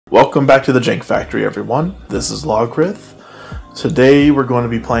Welcome back to the Jank Factory, everyone. This is Logrith. Today we're going to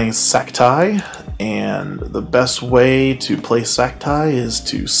be playing Sacktai, and the best way to play Sacktai is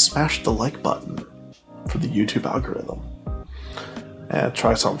to smash the like button for the YouTube algorithm. And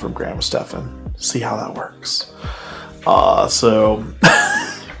try something from Grandma Stefan. See how that works.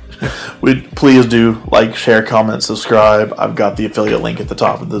 Please do like, share, comment, subscribe. I've got the affiliate link at the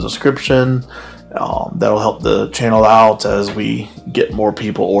top of the description. That'll help the channel out as we get more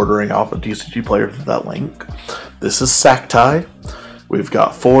people ordering off of TCG players with that link. This is Sacktai. We've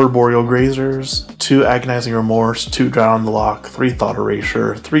got 4 Arboreal Grazers, 2 Agonizing Remorse, 2 Drown in the Loch, 3 Thought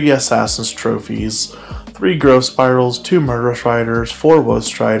Erasure, 3 Assassin's Trophies, 3 Growth Spirals, 2 Murderous Riders, 4 Woe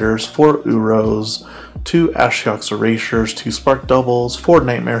Striders, 4 Uros, 2 Ashiok's Erasures, 2 Spark Doubles, 4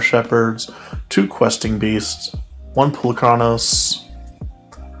 Nightmare Shepherds, 2 Questing Beasts, 1 Pulachronos,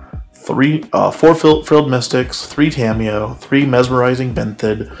 4 Frilled Mystics, 3 Tamiyo, 3 Mesmerizing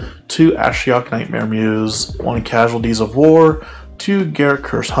Benthid, 2 Ashiok Nightmare Muse, 1 Casualties of War, 2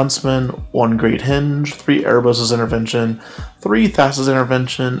 Garruk Huntsman, 1 Great Henge, 3 Erebos' Intervention, 3 Thassa's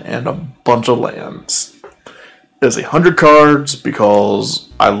Intervention, and a bunch of lands. It's 100 cards because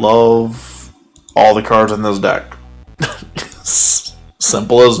I love all the cards in this deck.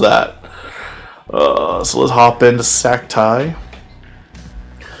 Simple as that. So let's hop into Sacktai.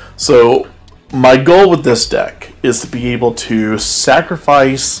 So, my goal with this deck is to be able to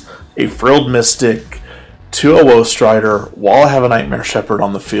sacrifice a Frilled Mystic to a Woe Strider while I have a Nightmare Shepherd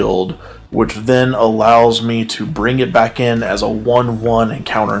on the field, which then allows me to bring it back in as a 1/1 and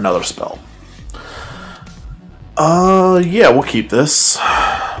counter another spell. Yeah, we'll keep this.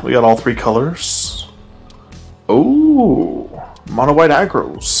 We got all 3 colors. Oh, mono white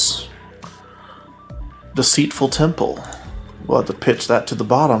aggros. Deceitful Temple. We'll have to pitch that to the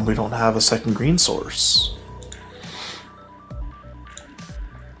bottom. We don't have a second green source.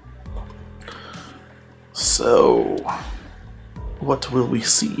 So, what will we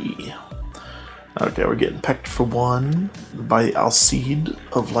see? Okay, we're getting pecked for 1 by the Alseid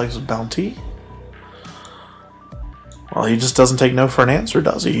of Life's Bounty. Well, he just doesn't take no for an answer,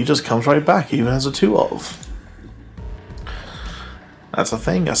 does he? He just comes right back. He even has a 2 of. That's a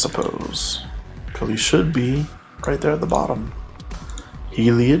thing, I suppose. Because he should be right there at the bottom.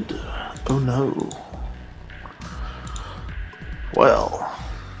 Heliod? Oh no. Well.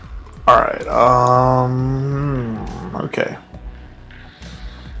 Alright, okay.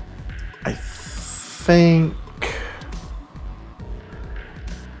 I think...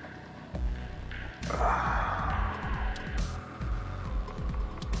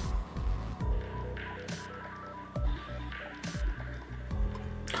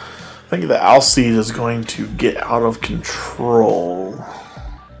 I think the Alseid is going to get out of control.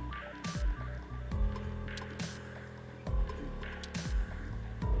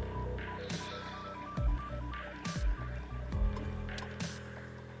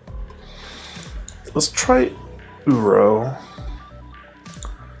 Let's try Uro.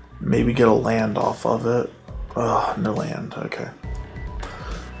 Maybe get a land off of it. Oh, no land. Okay.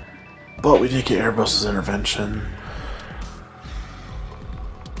 But we did get Erebos' Intervention.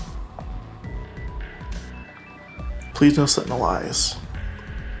 Please no Sentinel Eyes.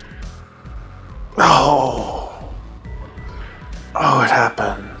 Oh! Oh, it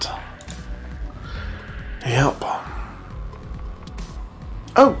happened. Yep.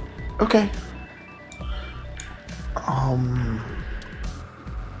 Oh, okay.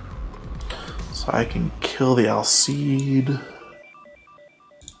 So I can kill the Alseid.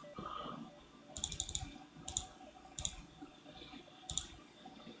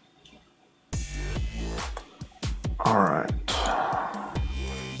 Alright.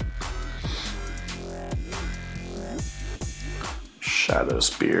 Shadow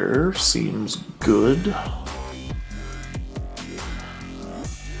Spear seems good.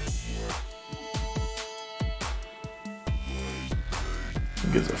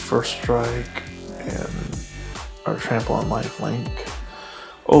 Gives it first strike and our trample on lifelink.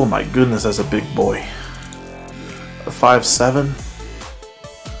 Oh my goodness, that's a big boy. A 5/7.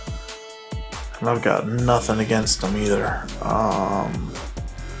 And I've got nothing against him either.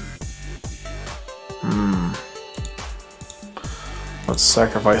 Let's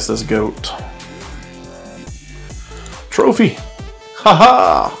sacrifice this goat. Trophy!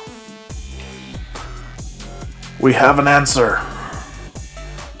 Haha! We have an answer.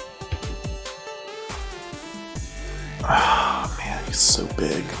 Oh man, he's so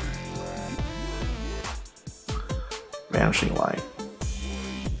big. Vanishing Light.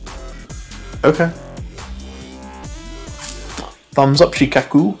 Okay. Thumbs up,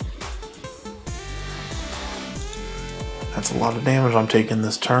 Shikaku. That's a lot of damage I'm taking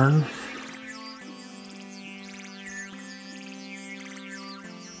this turn.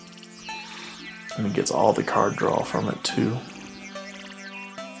 And he gets all the card draw from it too.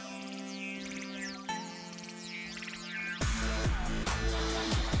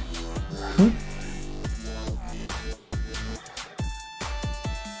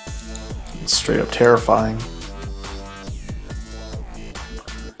 It's straight up terrifying.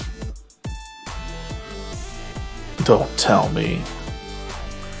 Don't tell me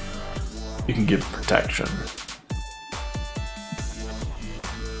you can give protection.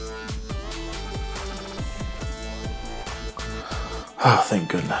 Oh, thank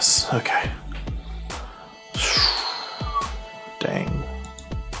goodness. Okay. Dang.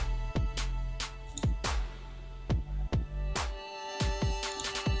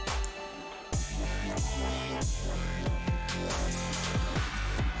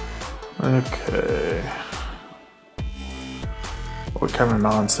 Okay. What kind of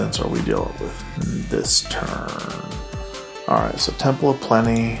nonsense are we dealing with this turn? Alright, so Temple of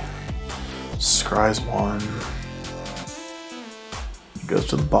Plenty. Scries 1. Goes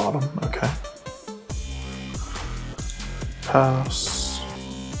to the bottom, okay. Pass.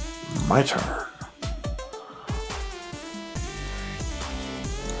 My turn.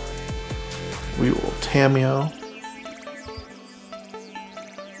 We will Tamiyo.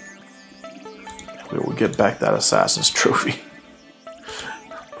 We will get back that Assassin's Trophy.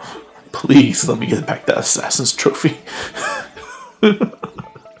 Please let me get back that Assassin's Trophy. Ugh.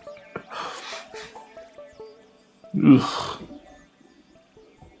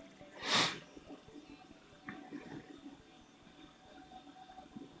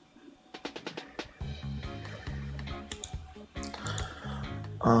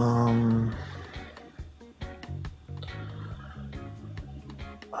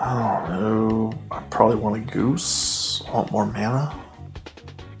 I don't know. I probably want a goose. I want more mana.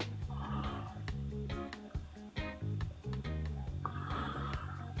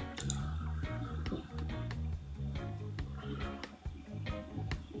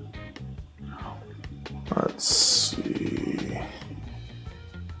 Let's see.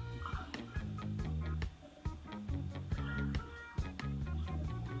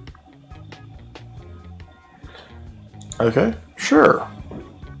 Okay, sure.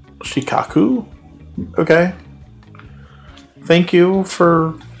 Shikaku? Okay. Thank you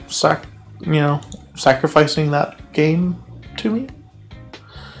for sacrificing that game to me.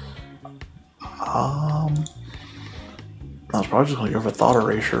 I was probably just gonna go for Thought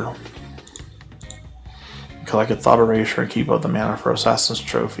Erasure. Because I could Thought Erasure and keep up the mana for Assassin's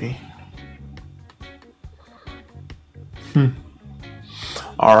Trophy.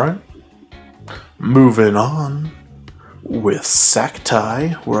 Alright. Moving on. With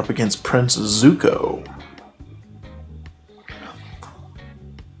Sacktai, we're up against Prince Zuko.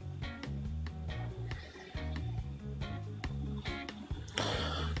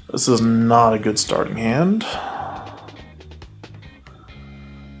 This is not a good starting hand.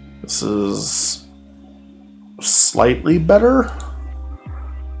 This is slightly better.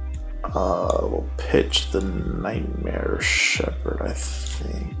 We'll pitch the Nightmare Shepherd, I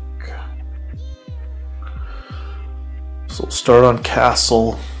think. So we'll start on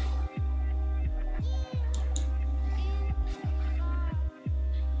Castle.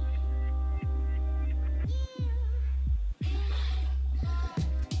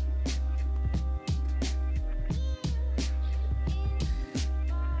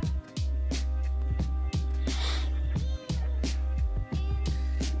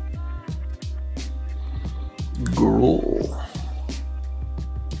 Gruel.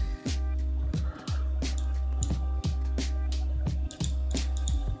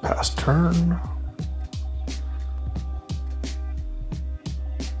 Pass turn.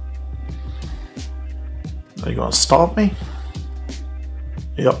 Are you gonna stomp me?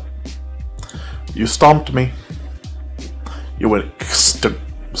 Yep. You stomped me. You went stomp.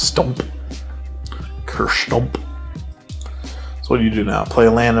 Kerstomp. So what do you do now? Play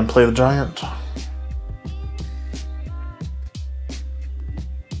a land and play the giant?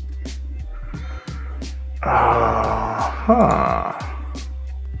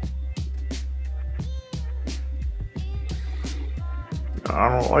 I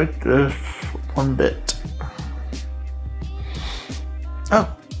don't like this one bit.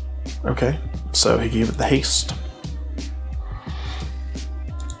 Oh, okay. So he gave it the haste.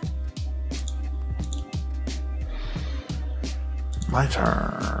 My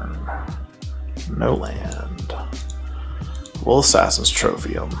turn. No land. We'll Assassin's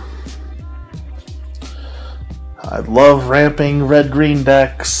Trophy him. I love ramping red-green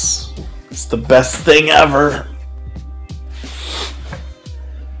decks. It's the best thing ever.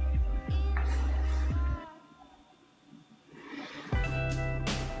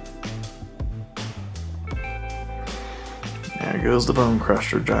 There goes the Bone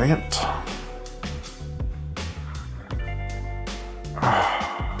Crusher Giant.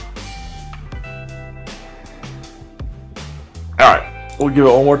 Alright, we'll give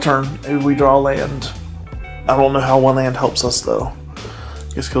it one more turn. Maybe we draw a land. I don't know how one land helps us though.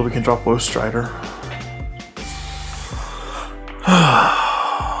 Guess we can drop Woe Strider.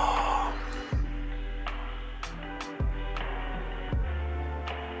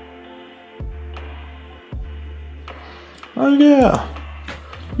 Oh yeah,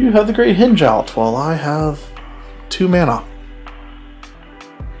 you have the Great Henge out while I have 2 mana.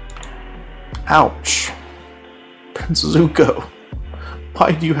 Ouch. Prince Zuko,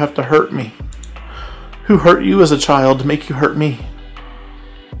 why do you have to hurt me? Who hurt you as a child to make you hurt me?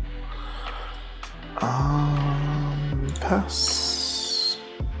 Pass.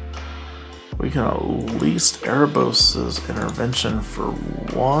 We can at least Erebos' intervention for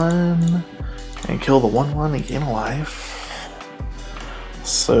 1 and kill the 1/1 and gain a life.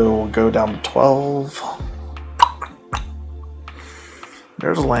 So we'll go down to 12.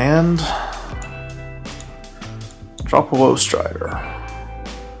 There's a land. Drop a Woe Strider.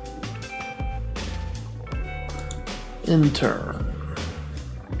 In turn.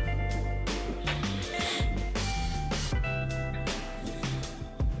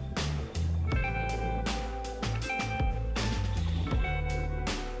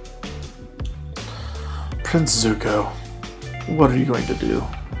 Prince Zuko, what are you going to do?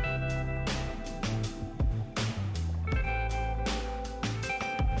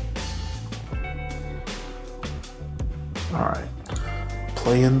 Alright.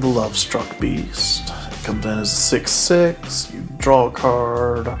 Play in the Love-Struck Beast. It comes in as a 6/6. You draw a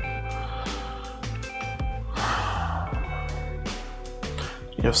card.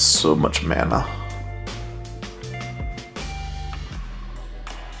 You have so much mana.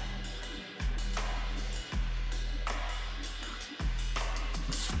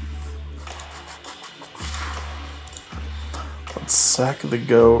 Let's sack the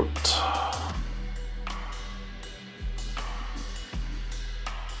goat.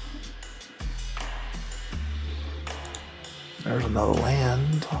 There's another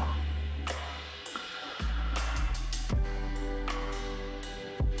land.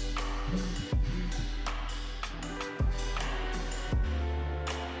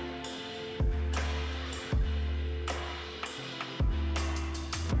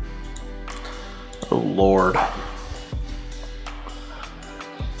 Oh Lord.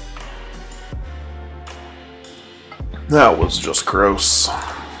 That was just gross.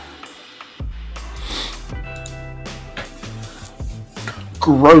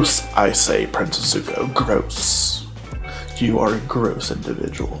 Gross, I say, Princess Zuko. Gross. You are a gross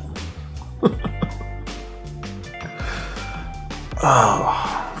individual.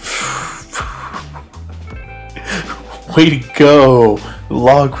 Oh. Way to go,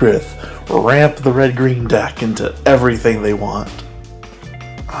 Logrith. Ramp the red-green deck into everything they want.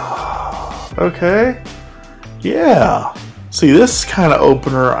 Okay. Yeah. See, this kind of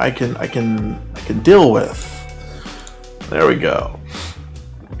opener I can deal with. There we go.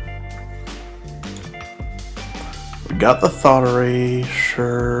 We got the Thought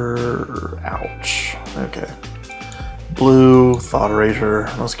Erasure. Ouch. Okay. Blue, Thought Erasure.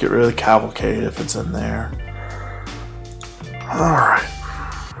 Let's get rid of the Cavalcade if it's in there. Alright.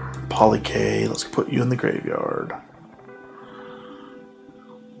 Polycade, let's put you in the graveyard.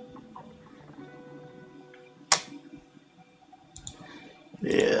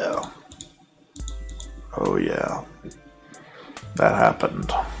 Yeah. Oh yeah. That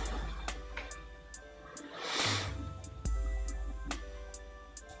happened.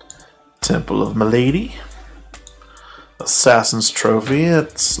 Temple of Malady. Assassin's Trophy.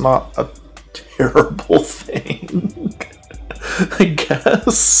 It's not a terrible thing. I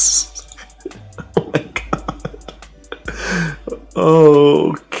guess. Oh my god.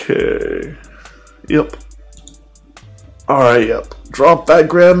 Okay. Yep. Alright, yep. Drop that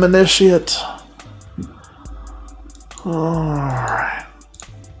Grand Initiate. Alright.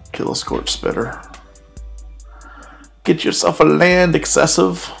 Kill a Scorch Spitter. Get yourself a land,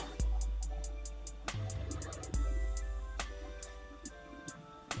 excessive.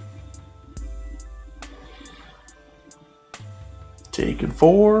 Taking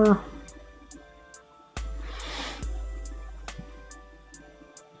 4.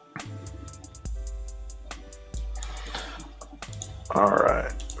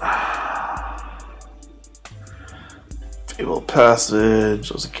 Alright. Fabled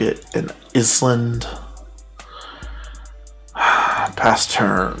Passage. Let's get an Island. Pass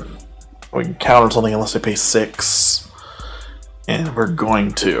turn. We can counter something unless they pay 6. And we're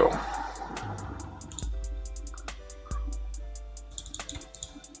going to.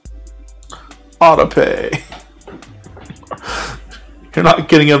 Autopay. You're not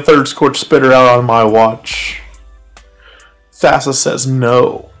getting a third Scorch Spitter out on my watch. Thassa says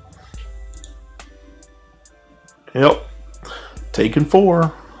no. Yep. Taking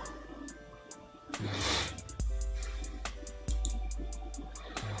 4.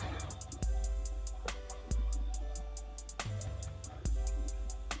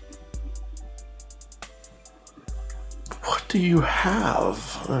 What do you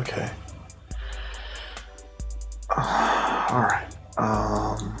have? Okay. Alright.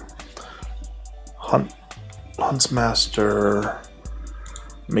 Huntsmaster.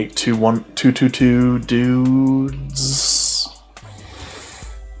 Make 2/2/2 dudes.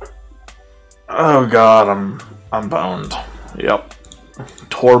 Oh god, I'm boned. Yep.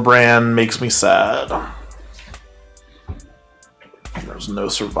 Torbrand makes me sad. There's no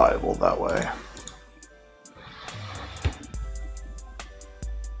survival that way.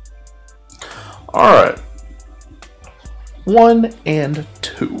 Alright. 1 and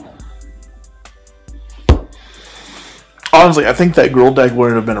 2. Honestly, I think that Gruul deck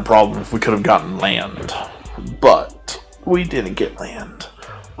wouldn't have been a problem if we could have gotten land. But we didn't get land.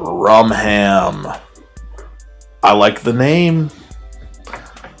 Rumham. I like the name.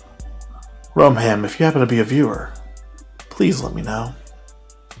 Rumham, if you happen to be a viewer, please let me know.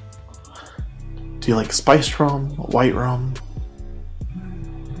 Do you like spiced rum? White rum?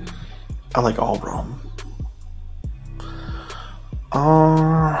 I like all rum.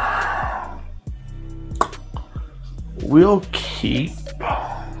 We'll keep.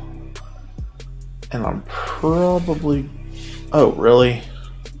 And I'm probably... Oh, really?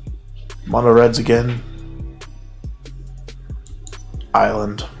 Mono reds again?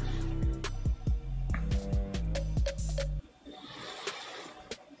 Island.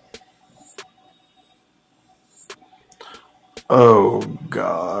 Oh,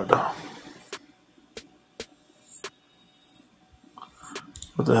 God.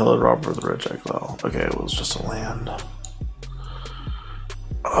 What the hell did Robert the Red check? Well, okay, it was just a land.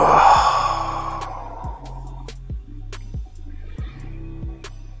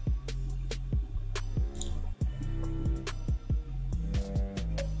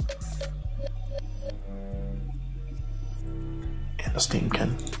 And a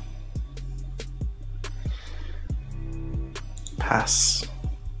Steamkin. Pass.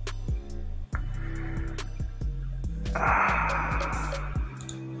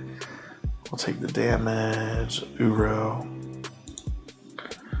 We'll take the damage. Uro.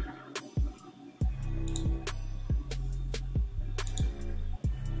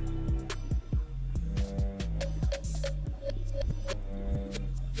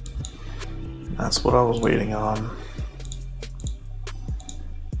 That's what I was waiting on.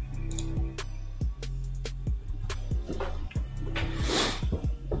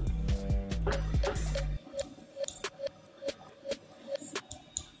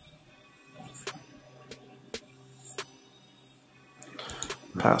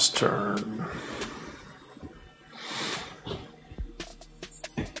 Pass turn.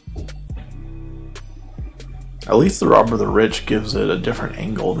 At least the Robber the Rich gives it a different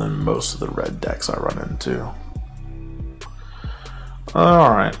angle than most of the red decks I run into.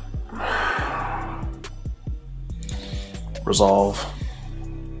 Alright. Resolve.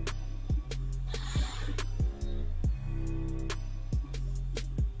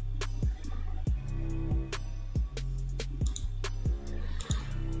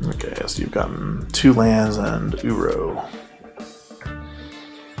 Okay, so you've gotten 2 lands and Uro.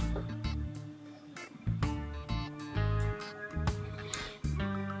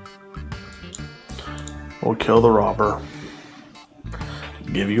 We'll kill the robber.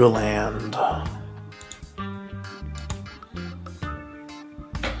 Give you a land.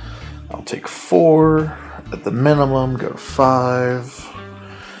 I'll take 4 at the minimum, go to 5,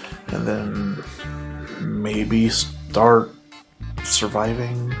 and then maybe start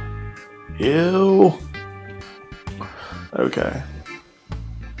surviving. Ew. Okay.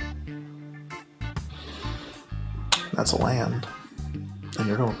 That's a land. And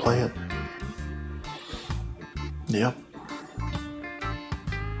you're gonna play it. Yep.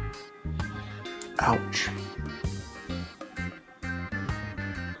 Ouch.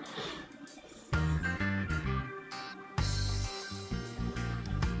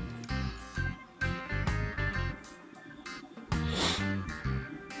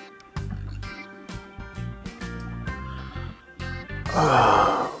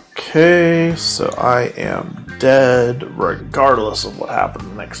 Okay, so I am dead regardless of what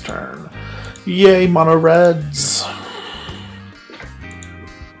happened next turn. Yay, mono reds.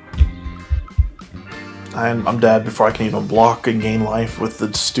 I'm dead before I can even block and gain life with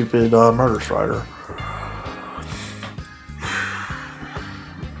the stupid Murderous Rider.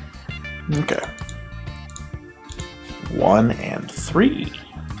 Okay. 1 and 3.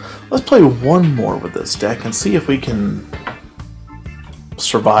 Let's play one more with this deck and see if we can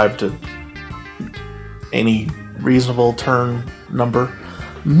survive to any reasonable turn number.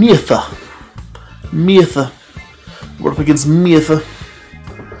 Mytha. What if against Mytha?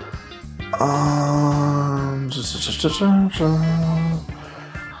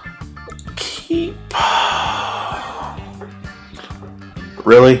 Keep.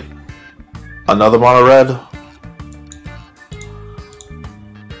 Really? Another mono red?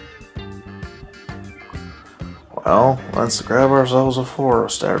 Well, let's grab ourselves a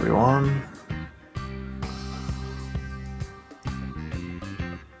forest, everyone.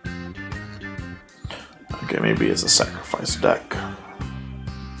 Okay, maybe it's a sacrifice deck.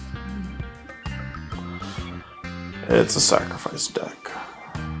 It's a sacrifice deck.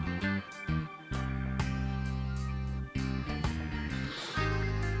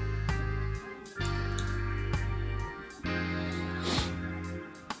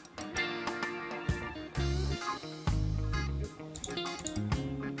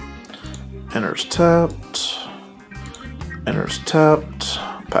 Enters tapped. Enters tapped.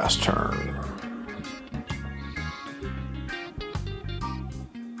 Pass turn.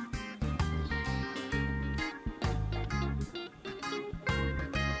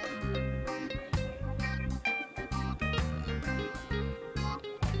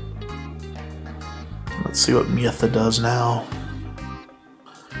 Let's see what Mytha does now.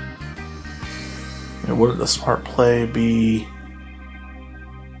 And wouldn't the smart play be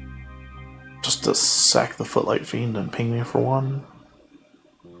just to sack the Footlight Fiend and ping me for 1?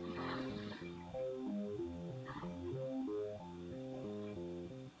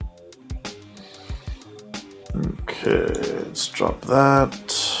 Okay, let's drop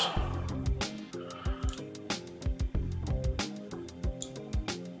that.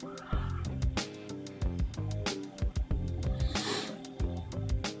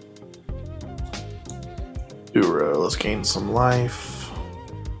 Let's gain some life.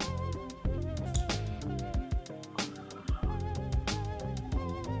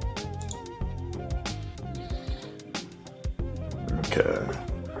 Okay.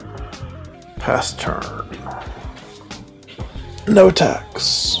 Pass turn. No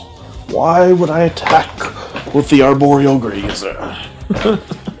attacks. Why would I attack with the Arboreal Grazer?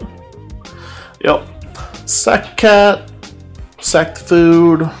 Yep. Sack cat. Sack the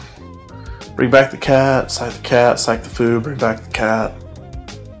food. Bring back the cat, sack the food, bring back the cat.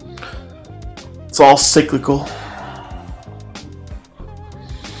 It's all cyclical.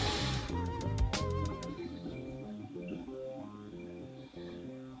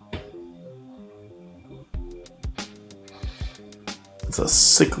 It's a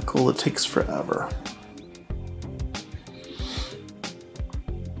cyclical that takes forever.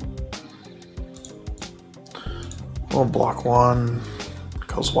 We'll block 1,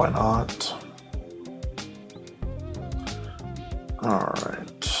 because why not?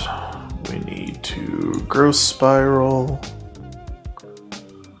 Alright, we need to Growth Spiral.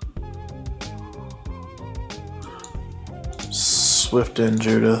 Swift in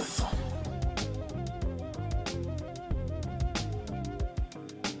Judith.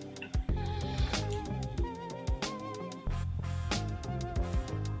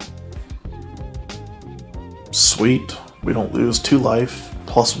 Sweet, we don't lose 2 life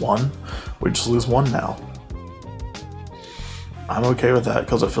plus 1, we just lose 1 now. I'm okay with that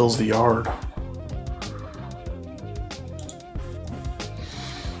because it fills the yard.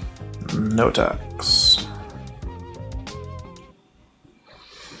 No attacks.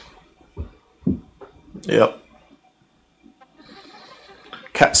 Yep.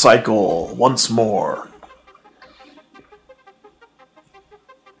 Cat cycle once more.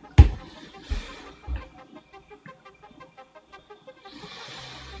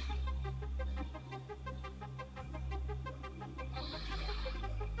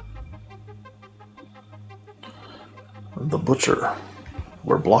 The Butcher.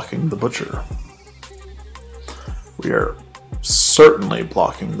 We're blocking the Butcher. We are certainly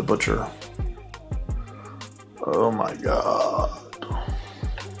blocking the Butcher. Oh my god.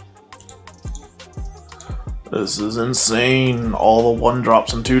 This is insane. All the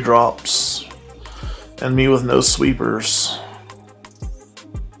 1-drops and 2-drops. And me with no sweepers.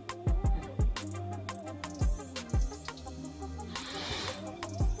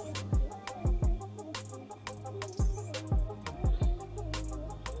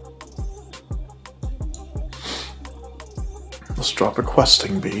 Let's drop a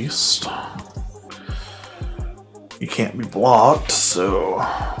Questing Beast. You can't be blocked, so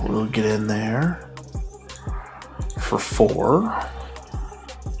we'll get in there for 4.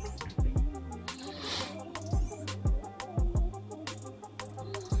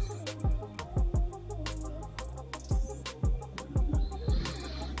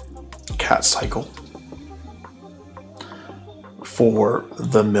 Cat Cycle for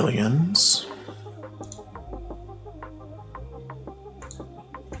the millions.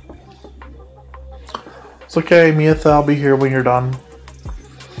 It's okay, Miatha, I'll be here when you're done.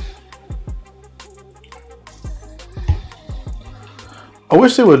 I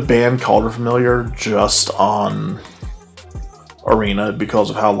wish they would ban Calder Familiar just on Arena because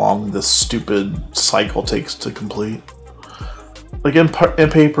of how long this stupid cycle takes to complete. Like in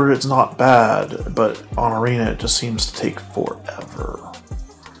paper it's not bad, but on Arena it just seems to take forever.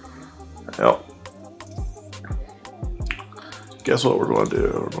 Yep. Guess what we're going to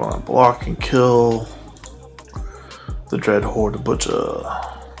do? We're going to block and kill the Dread Horde Butcher.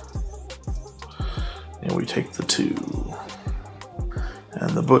 And we take the 2.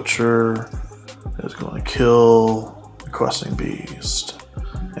 And the Butcher is going to kill the Questing Beast.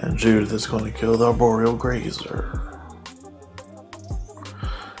 And Judith is going to kill the Arboreal Grazer.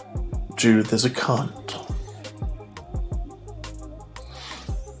 Judith is a cunt.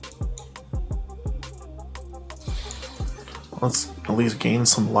 Let's at least gain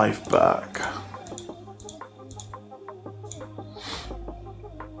some life back.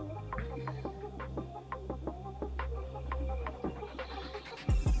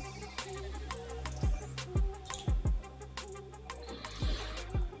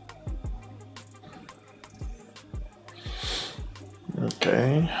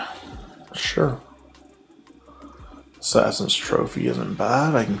 Okay, sure. Assassin's Trophy isn't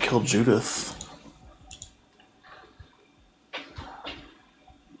bad. I can kill Judith.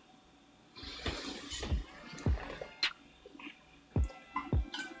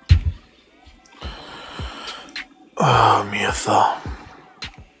 Oh, Miatha.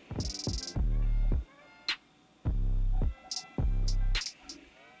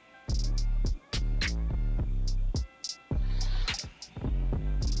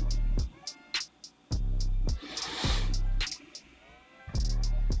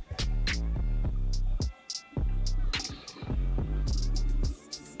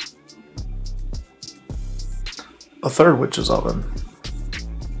 A third Witch's Oven.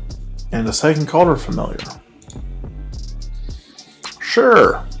 And a second Calder Familiar.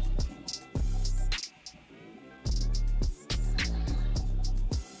 Sure.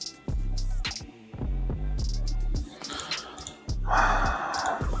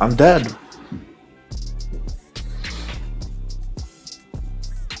 I'm dead.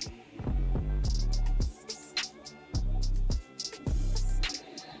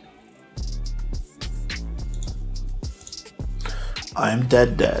 I'm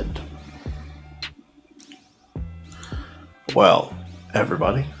dead. Well,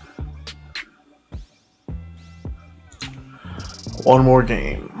 everybody. One more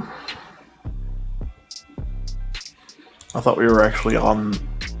game. I thought we were actually on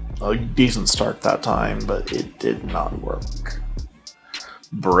a decent start that time, but it did not work.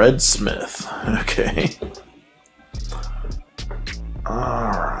 Breadsmith. Okay.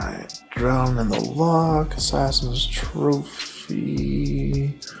 Alright. Drown in the Loch. Assassin's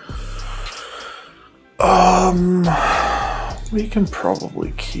Trophy. We can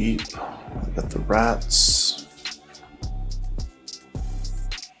probably keep. I got the rats.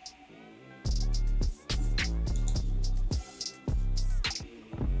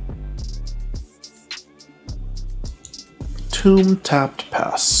 Tomb tapped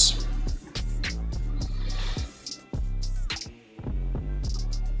pass.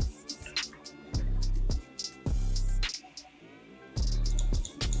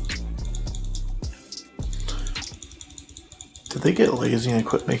 Did they get lazy and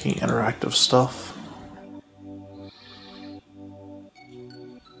quit making interactive stuff?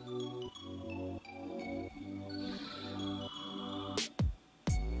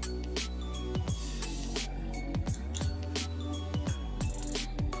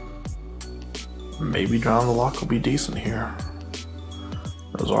 Maybe Drown the Loch will be decent here.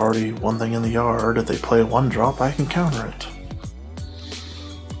 There's already one thing in the yard. If they play a 1-drop, I can counter it.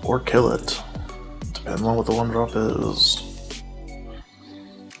 Or kill it. Depending on what the 1-drop is.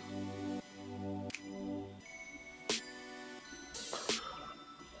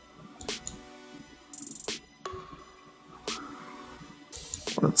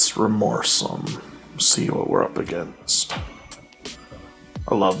 Let's remorse them. See what we're up against.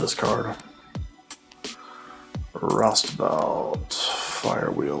 I love this card. Roustabout,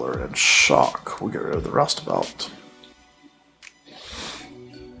 Firewheeler, and Shock. We'll get rid of the Roustabout.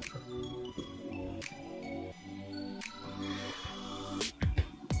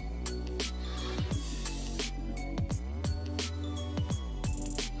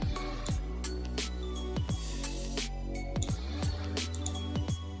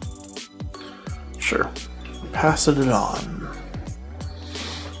 Sure. Pass it on.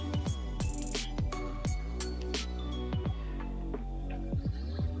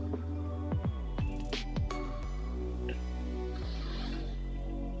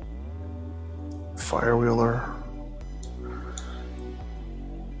 Firewheeler.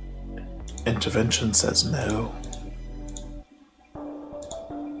 Intervention says no.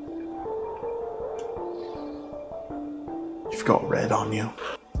 You've got red on you.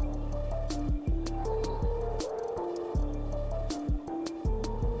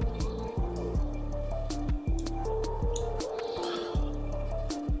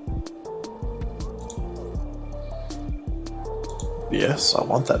 Yes, I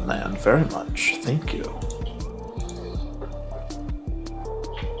want that land very much. Thank you.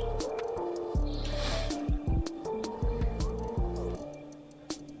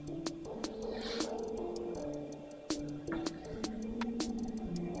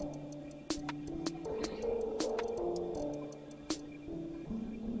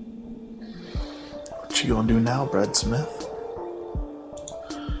 What you gonna do now, Breadsmith?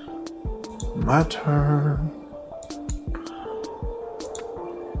 My turn.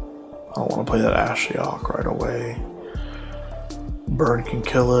 I don't want to play that Ashiok right away. Burn can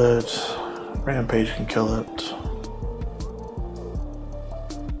kill it. Rampage can kill it.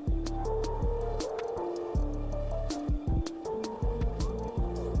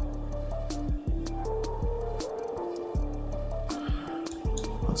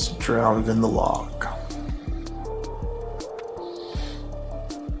 Let's drown it in the Loch.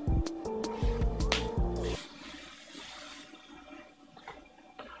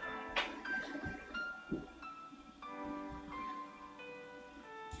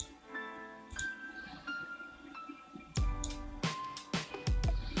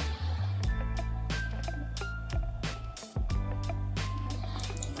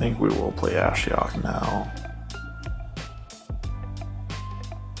 I think we will play Ashiok now.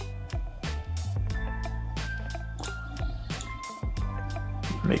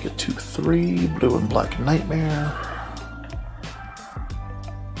 Make it 2/3, blue and black nightmare.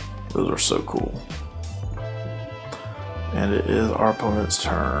 Those are so cool. And it is our opponent's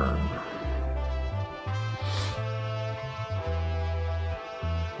turn.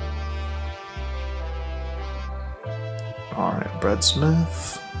 Alright,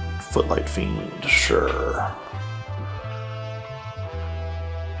 Breadsmith. Footlight Fiend, sure.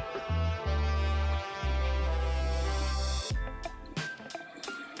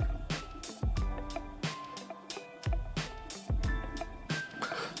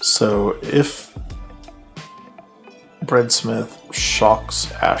 So if Breadsmith shocks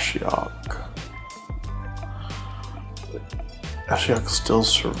Ashiok, Ashiok still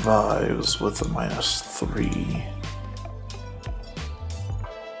survives with a -3.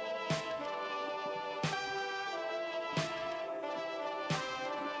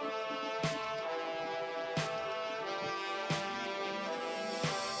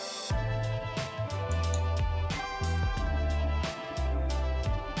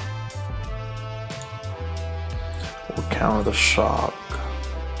 We'll counter the shock.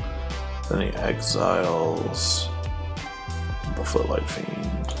 Then he exiles the Footlight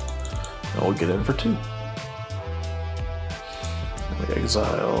Fiend. And we'll get in for 2. And we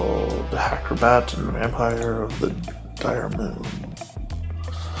exile the Acrobat and the Vampire of the Dire Moon.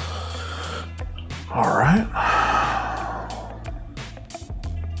 Alright.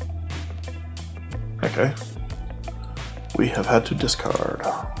 Okay. We have had to discard.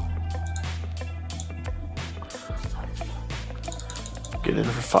 Get in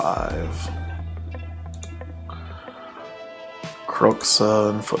for 5. Kroxa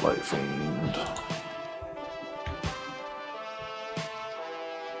and Footlight Fiend.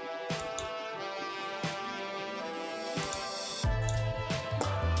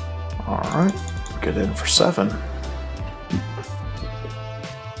 Alright, get in for 7.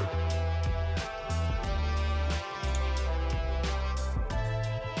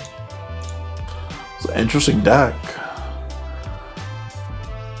 It's an interesting deck.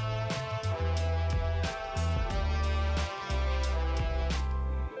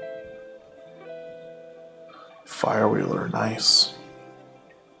 Firewheeler, nice.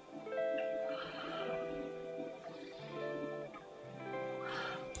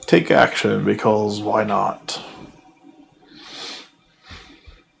 Take action because why not?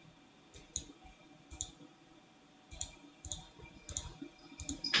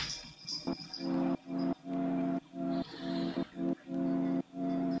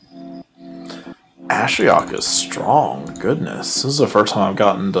 Ashiok is strong. Goodness, this is the first time I've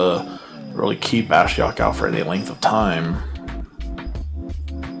gotten to really keep Ashiok out for any length of time.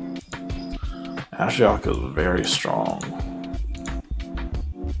 Ashiok is very strong.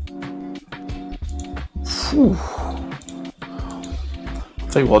 Whew.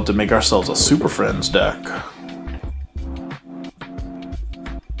 I think we'll have to make ourselves a Super Friends deck.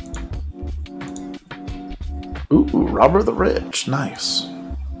 Ooh, Robber the Rich. Nice.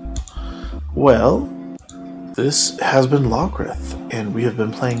 Well, this has been Loch, and we have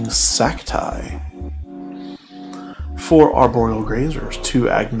been playing Sacktai. 4 Arboreal Grazers, 2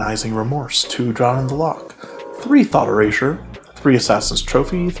 Agonizing Remorse, 2 Drown in the Loch, 3 Thought Erasure, 3 Assassin's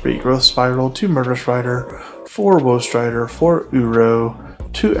Trophy, 3 Growth Spiral, 2 Murderous Rider, 4 Woe Strider, 4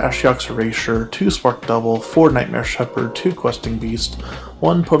 Uro, 2 Ashiok's Erasure, 2 Spark Double, 4 Nightmare Shepherd, 2 Questing Beast,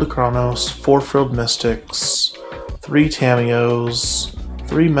 1 Podokronos, 4 Frilled Mystics, 3 Tamiyos,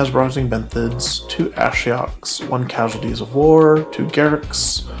 3 Mesmerizing Benthids, 2 Ashioks, 1 Casualties of War, 2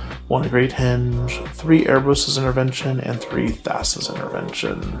 Garruks, 1 Great Henge, 3 Erebos' Intervention, and 3 Thassa's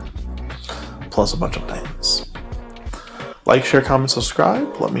Intervention, plus a bunch of lands. Like, share, comment,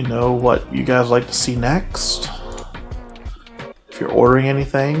 subscribe. Let me know what you guys like to see next. If you're ordering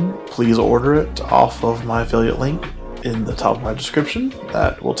anything, please order it off of my affiliate link in the top of my description.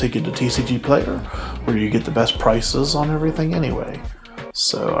 That will take you to TCG Player, where you get the best prices on everything anyway.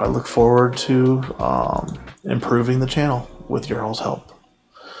 So I look forward to improving the channel with your all's help.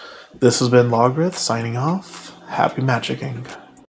 This has been Loch signing off. Happy magicking.